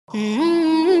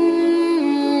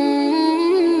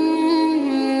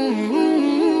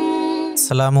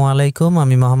আসসালামু আলাইকুম,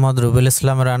 আমি মোহাম্মদ রুবেল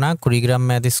ইসলাম রানা কুড়িগ্রাম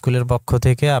ম্যাথ স্কুলের পক্ষ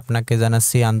থেকে আপনাকে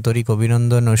জানাচ্ছি আন্তরিক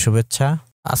অভিনন্দন ও শুভেচ্ছা।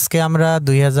 আজকে আমরা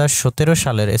 2017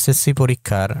 সালের এসএসসি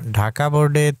পরীক্ষার ঢাকা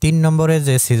বোর্ডে 3 নম্বরে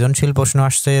যে সৃজনশীল প্রশ্ন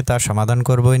আসছে তার সমাধান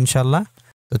করব ইনশাল্লাহ।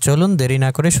 তো চলুন দেরি না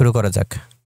করে শুরু করা যাক।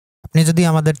 আপনি যদি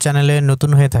আমাদের চ্যানেলে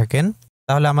নতুন হয়ে থাকেন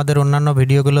তাহলে আমাদের অন্যান্য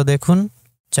ভিডিওগুলো দেখুন,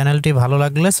 চ্যানেলটি ভালো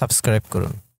লাগলে সাবস্ক্রাইব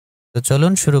করুন। তো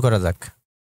চলুন শুরু করা যাক।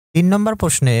 3 নম্বর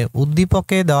প্রশ্নে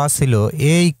উদ্দীপকে দেওয়া ছিল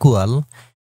a equal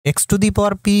x to the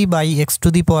power p by x to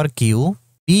the power q,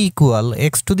 b equal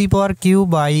x to the power q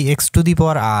by x to the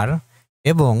power r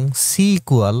এবং c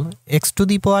equal x to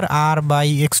the power r by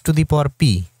x to the power p।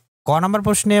 ক নম্বর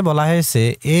প্রশ্নে বলা হয়েছে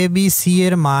a b c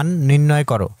এর মান নির্ণয়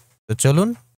করো। তো চলুন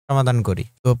সমাধান করি।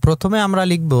 তো প্রথমে আমরা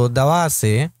লিখব, দেওয়া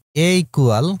আছে a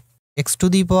equal x to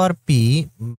the power p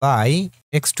by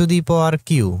x to the power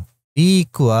q, b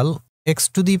equal x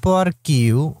to the power q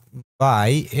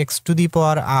by x to the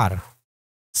power r,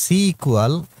 c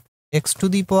equal x to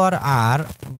the power r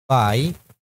by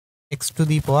x to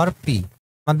the power p।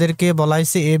 আমাদেরকে বলা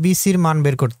হয়েছে abc এর মান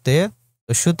বের করতে।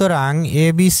 তো সুতরাং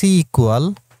abc equal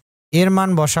এর মান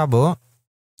বসাবো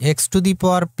x to the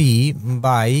power p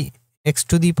by x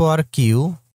to the power q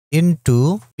into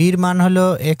b এর মান হলো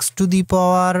x to the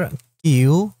power q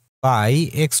by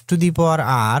x to the power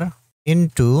r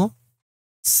into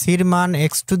সির মান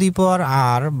x to the power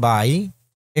r by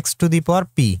x to the power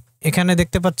p। এখানে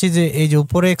দেখতে পাচ্ছি যে এই যে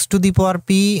উপরে x to the power p,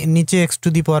 নিচে x to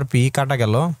the power p কাটা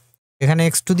গেল। এখানে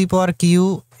x to the power q,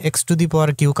 x to the power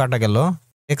q কাটা গেল,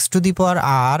 x to the power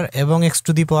r এবং x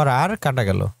to the power r কাটা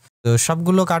গেল। তো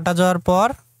সবগুলো কাটা যাওয়ার পর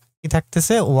কি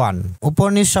থাকতেছে 1। উপর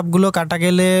নিচ সবগুলো কাটা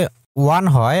গেলে 1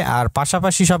 হয় আর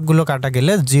পাশাপাশি সবগুলো কাটা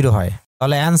গেলে 0 হয়,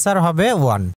 তাহলে অ্যান্সার হবে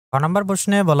 1। 6 নম্বর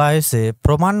প্রশ্নে বলা হয়েছে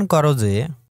প্রমাণ করো যে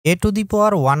a to the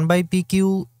power 1 by pq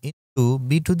into b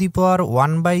to the power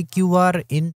 1 by qr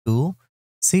into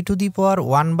c to the power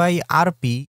 1 by rp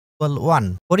equal 1।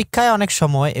 পরীক্ষায় অনেক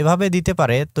সময় এভাবে দিতে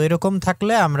পারে, তো এরকম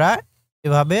থাকলে আমরা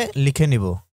এভাবে লিখে নিব,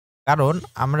 কারণ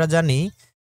আমরা জানি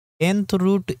nth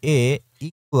root a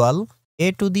equal a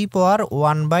to the power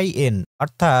 1 by n,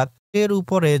 অর্থাৎ এর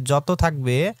উপরে যত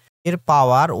থাকবে এর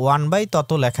পাওয়ার 1 by তত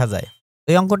লেখা যায়।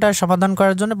 এই অঙ্কটা সমাধান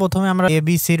করার জন্য প্রথমে আমরা a b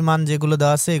c এর মান যেগুলো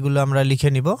দেওয়া আছে এগুলো আমরা লিখে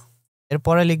নিব।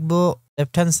 এরপরে লিখব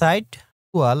লেফট হ্যান্ড সাইড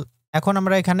ইকুয়াল, এখন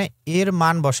আমরা এখানে এর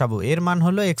মান বসাবো। এর মান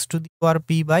হলো x to the power p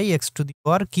by x to the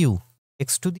power q, x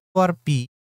to the power p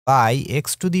by x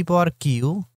to the power q,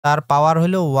 তার পাওয়ার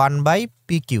হলো 1 বাই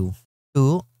pq। টু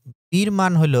b এর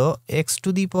মান হলো x to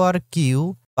the power q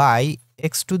by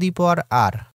x to the power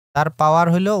r, তার পাওয়ার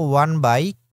হলো 1 by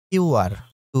qr।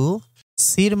 Two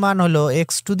সির মান হলো x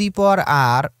to the power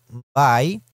r by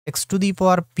x to the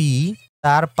power p,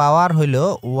 তার পাওয়ার হলো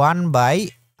 1 বাই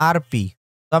rp।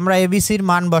 তো আমরা এবিসির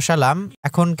মান বসালাম,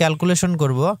 এখন ক্যালকুলেশন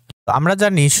করব। তো আমরা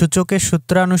জানি সূচকের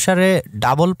সূত্রানুসারে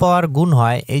ডাবল পাওয়ার গুণ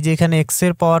হয়। এই যে এখানে x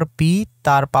এর পাওয়ার p,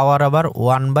 তার পাওয়ার আবার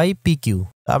 1 বাই pq।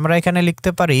 তো আমরা এখানে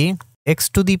লিখতে পারি x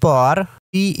to the power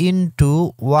p into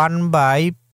 1 by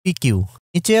pq।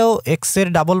 নিচেও x এর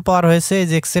ডাবল পাওয়ার হয়েছে,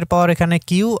 যে x এর পাওয়ার এখানে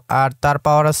q আর তার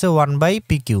পাওয়ার আছে 1 বাই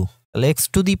pq, তাহলে x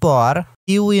to the power q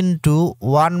into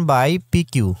 1 by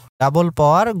pq double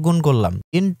পাওয়ার গুণ করলাম,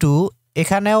 ইন্টু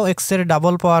এখানেও x এর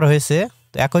ডাবল পাওয়ার হয়েছে,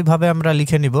 তো একইভাবে আমরা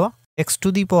লিখে নিব x to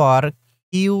the power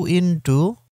q into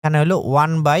এখানে হলো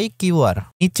 1 বাই qr,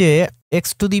 নিচে x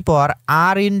to the power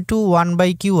r into 1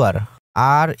 by qr,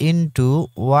 r into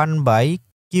 1 by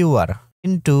qr,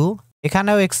 into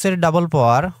এখানেও x এর double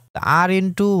power r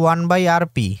into 1 by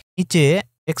rp, নিচে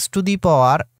x to the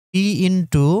power p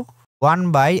into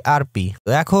 1 by rp। তো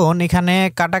এখন এখানে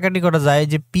কাটাকাটি করা যায়,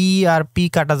 যে p আর p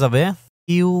কাটা যাবে, q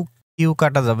q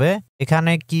কাটা যাবে,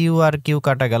 এখানে q আর q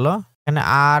কাটা গেল, এখানে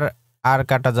r r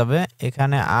কাটা যাবে,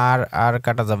 এখানে r r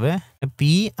কাটা যাবে, p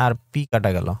আর p কাটা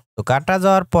গেল। তো কাটা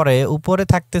যাওয়ার পরে উপরে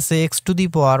থাকতেছে x to the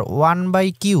power 1 by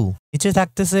q, নিচে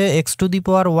থাকতেছে x to the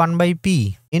power 1 by p,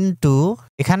 into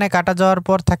এখানে কাটা যাওয়ার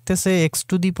পর থাকতেছে x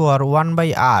to the power 1 by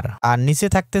r আর নিচে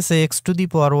থাকতেছে x to the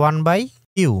power 1 by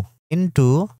q, into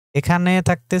এখানে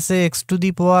থাকতেছে x to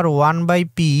the power 1 by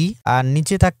p আর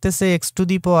নিচে থাকতেছে x to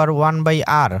the power 1 by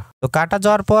r। তো কাটা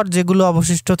যাওয়ার পর যেগুলো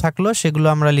অবশিষ্ট থাকলো সেগুলো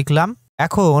আমরা লিখলাম।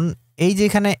 এখন এই যে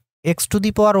এখানে x to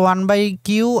the power 1 by q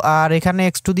আর এখানে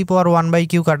x to the power 1 by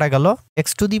q কাটা গেল, x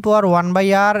to the power 1 by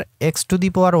r, x to the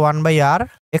power 1 by r,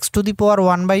 x to the power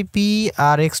 1 by p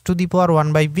R x to the power 1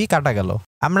 by p কাটা গেল।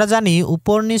 আমরা জানি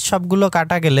উপর নিচ সবগুলো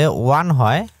কাটা গেলে 1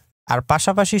 হয় আর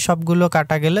পাশাপাশি সবগুলো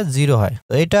কাটা গেলে 0 হয়।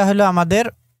 তো এটা হলো আমাদের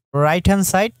রাইট হ্যান্ড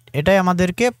সাইড, এটাই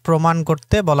আমাদেরকে প্রমাণ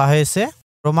করতে বলা হয়েছে।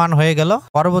 প্রমাণ হয়ে গেল।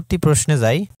 পরবর্তী প্রশ্নে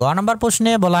যাই। 1 নম্বর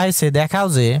প্রশ্নে বলা হয়েছে দেখাও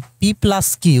যে p plus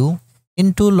Q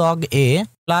into log A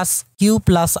plus Q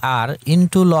plus R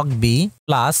into log B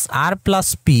plus R plus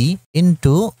P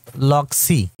into log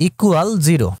C equal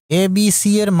 0। A B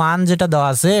C এর মান যেটা দেওয়া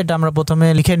আছে এটা আমরা প্রথমে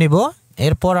লিখে নিব।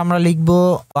 এরপর আমরা লিখব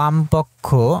বাম পক্ষ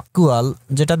ইকুয়াল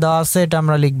যেটা দেওয়া আছে এটা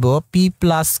আমরা লিখব পি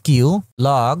প্লাস কিউ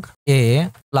লগ এ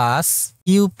প্লাস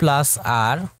কিউ প্লাস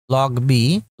আর লগ বি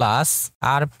প্লাস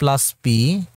আর plus P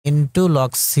into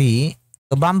log C.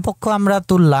 তো বাম পক্ষ আমরা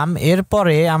তুললাম।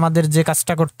 এরপরে আমাদের যে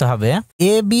কাজটা করতে হবে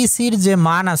এ বি সির যে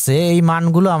মান আছে এই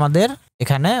মানগুলো আমাদের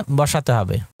এখানে বসাতে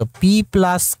হবে। তো P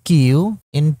plus Q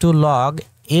into log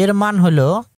এর মান হলো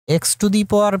x to the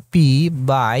power P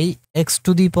by x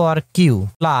to the power Q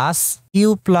plus Q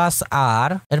plus আর।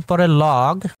 এরপরে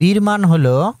লগ বির মান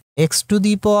হলো x to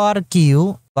the power Q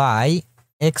by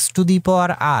x to the power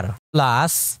R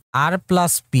plus R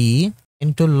plus P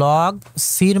into log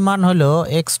সির মান হলো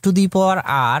x to the power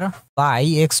R by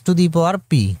x to the power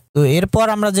P. তো এরপর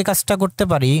আমরা যে কাজটা করতে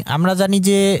পারি আমরা জানি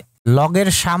যে লগের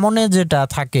সামনে যেটা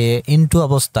থাকে ইনটু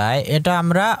অবস্থায় এটা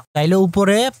আমরা চাইলে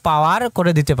উপরে পাওয়ার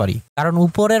করে দিতে পারি, কারণ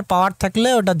উপরের পাওয়ার থাকলে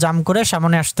ওটা জাম্প করে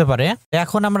সামনে আসতে পারে।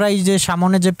 এখন আমরা এই যে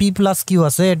সামনে যে পি প্লাস কিউ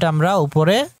আছে এটা আমরা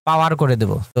উপরে পাওয়ার করে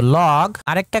দেব। তো লগ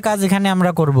আরেকটা কাজ এখানে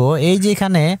আমরা করব, এই যে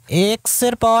এখানে এক্স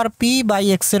এর পাওয়ার পি বাই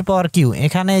এক্স এর পাওয়ার কিউ,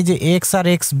 এখানে এই যে এক্স আর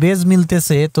এক্স বেজ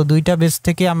মিলতেছে তো দুইটা বেজ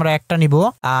থেকে আমরা একটা নিব,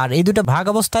 আর এই দুটো ভাগ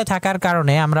অবস্থায় থাকার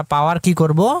কারণে আমরা পাওয়ার কি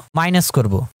করব মাইনাস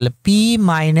করব, তাহলে পি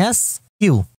মাইনাস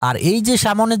কিউ। আর এই যে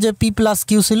সামনে যে পি প্লাস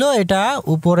কিউ ছিল এটা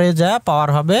উপরে যা পাওয়ার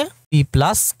হবে পি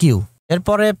প্লাস কিউ।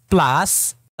 এরপরে প্লাস,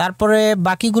 তারপরে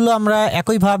বাকিগুলো আমরা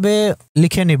একইভাবে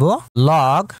লিখে নিব।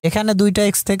 লগ এখানে দুইটা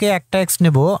এক্স থেকে একটা এক্স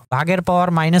নেব, ভাগের পাওয়ার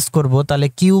মাইনাস করব, তাহলে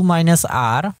কিউ মাইনাস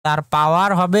আর, তার পাওয়ার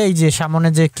হবে এই যে সামনে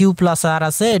যে কিউ প্লাস আর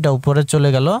আছে এটা উপরে চলে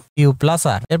গেল কিউ প্লাস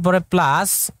আর। এরপরে প্লাস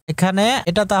এখানে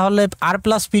এটা তাহলে আর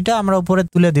প্লাস পিটা আমরা উপরে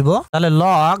তুলে দিব, তাহলে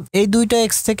লগ এই দুইটা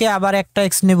এক্স থেকে আবার একটা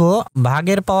এক্স নেব,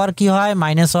 ভাগের পাওয়ার কি হয়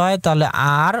মাইনাস হয়, তাহলে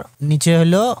আর নিচে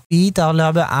হলো পি, তাহলে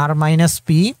হবে আর মাইনাস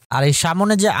পি, আর এই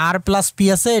সামনে যে আর প্লাস পি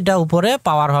আছে এটা উপরে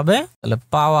পাওয়ার হবে, তাহলে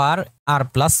পাওয়ার আর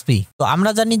প্লাস পি। তো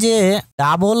আমরা জানি যে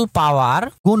ডাবল পাওয়ার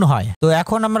গুণ হয়, তো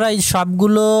এখন আমরা এই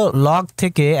সবগুলো লগ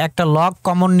থেকে একটা লগ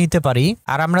কমন নিতে পারি,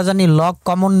 আর আমরা জানি লগ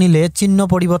কমন নিলে চিহ্ন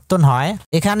পরিবর্তন হয়।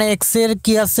 এখানে এক্স এর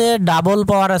কি আছে ডাবল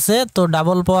পাওয়ার আছে, তো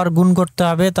ডাবল পাওয়ার গুণ করতে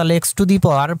হবে, তাহলে x to the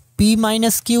power P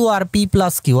minus Q R P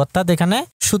plus Q, অর্থাৎ এখানে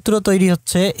সূত্র তৈরি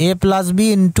হচ্ছে এ প্লাস বি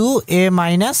ইন্টু এ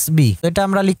মাইনাস বি। এটা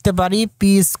আমরা লিখতে পারি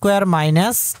P square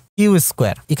minus Q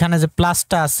square, এখানে যে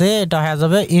প্লাসটা আছে এটা হয়ে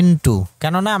যাবে ইনটু,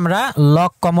 কেননা আমরা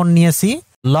লগ কমন নিয়েছি,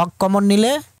 লগ কমন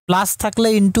নিলে প্লাস থাকলে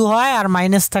ইনটু হয় আর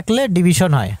মাইনাস থাকলে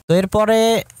ডিভিশন হয়। তো এরপরে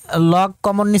লগ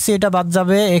কমন নিছি এটা বাদ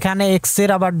যাবে, এখানে এক্স এর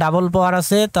আবার ডাবল পাওয়ার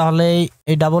আছে, তাহলে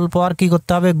এই ডাবল পাওয়ার কি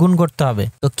করতে হবে গুণ করতে হবে,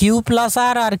 তো কিউ প্লাস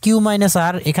আর আর কিউ মাইনাস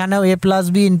আর, এখানেও এ প্লাস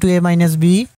বি ইন্টু এ মাইনাস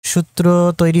বি সূত্র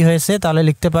তৈরি হয়েছে, তাহলে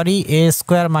লিখতে পারি এ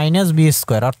স্কোয়ার মাইনাস বি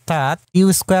স্কোয়ার, অর্থাৎ কিউ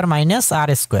স্কোয়ার মাইনাস আর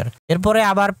স্কোয়ার। এরপরে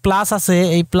আবার প্লাস আছে,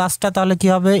 এই প্লাসটা তাহলে কি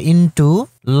হবে ইনটু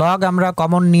লগ আমরা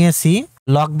কমন নিয়েছি,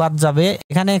 লগ বাদ যাবে,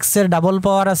 এখানে এক্স এর ডাবল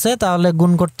পাওয়ার আছে তাহলে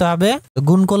গুণ করতে হবে,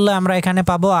 গুণ করলে আমরা এখানে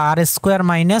পাবো আর square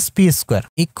minus P square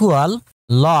equal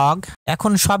log.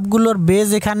 এখন সবগুলোর বেজ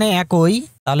এখানে একই,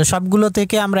 তাহলে সবগুলো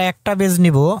থেকে আমরা একটা বেজ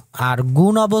নিব, আর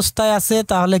গুণ অবস্থায় আছে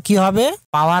তাহলে কি হবে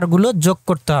পাওয়ার গুলো যোগ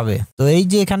করতে হবে। তো এই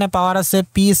যে এখানে পাওয়ার আছে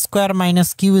P square minus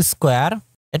Q square,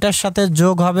 এটার সাথে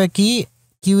যোগ হবে কি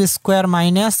কিউ স্কোয়ার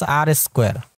মাইনাস আর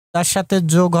স্কোয়ার, তার সাথে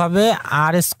যোগ হবে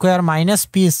আর স্কোয়ার মাইনাস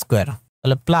পি স্কোয়ার,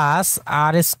 তাহলে প্লাস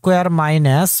আর স্কোয়ার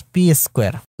মাইনাস পি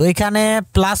স্কোয়ার। তো এখানে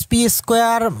plus P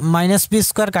square minus P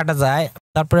square কাটা যায়,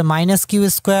 তারপরে minus Q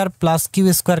square plus Q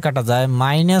square কাটা যায়,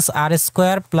 মাইনাস আর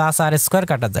স্কোয়ার প্লাস আর স্কোয়ার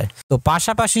কাটা যায়। তো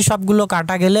পাশাপাশি সবগুলো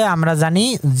কাটা গেলে আমরা জানি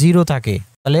 0 থাকে,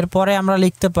 তাহলে এরপরে আমরা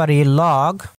লিখতে পারি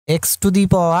লগ এক্স টু দি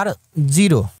পাওয়ার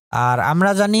 0, আর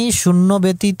আমরা জানি শূন্য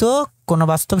ব্যতীত কোনো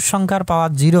বাস্তব সংখ্যার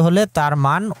পাওয়ার 0 হলে তার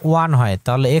মান 1 হয়,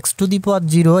 তাহলে x to the power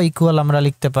 0 equal আমরা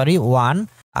লিখতে পারি 1,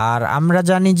 আর আমরা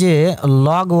জানি যে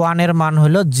লগ 1 এর মান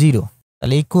হলো 0,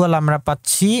 তাহলে ইকুয়াল আমরা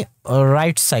পাচ্ছি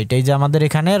রাইট সাইড, এই যে আমাদের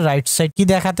এখানে রাইট সাইড কি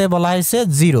দেখাতে বলা হয়েছে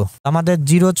 0, আমাদের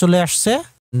 0 চলে আসছে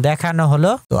দেখানো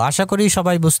হলো। তো আশা করি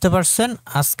সবাই বুঝতে পারছেন।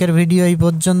 আজকের ভিডিও এই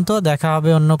পর্যন্ত, দেখা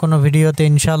হবে অন্য কোনো ভিডিওতে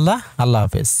ইনশাআল্লাহ। আল্লাহ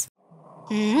হাফেজ।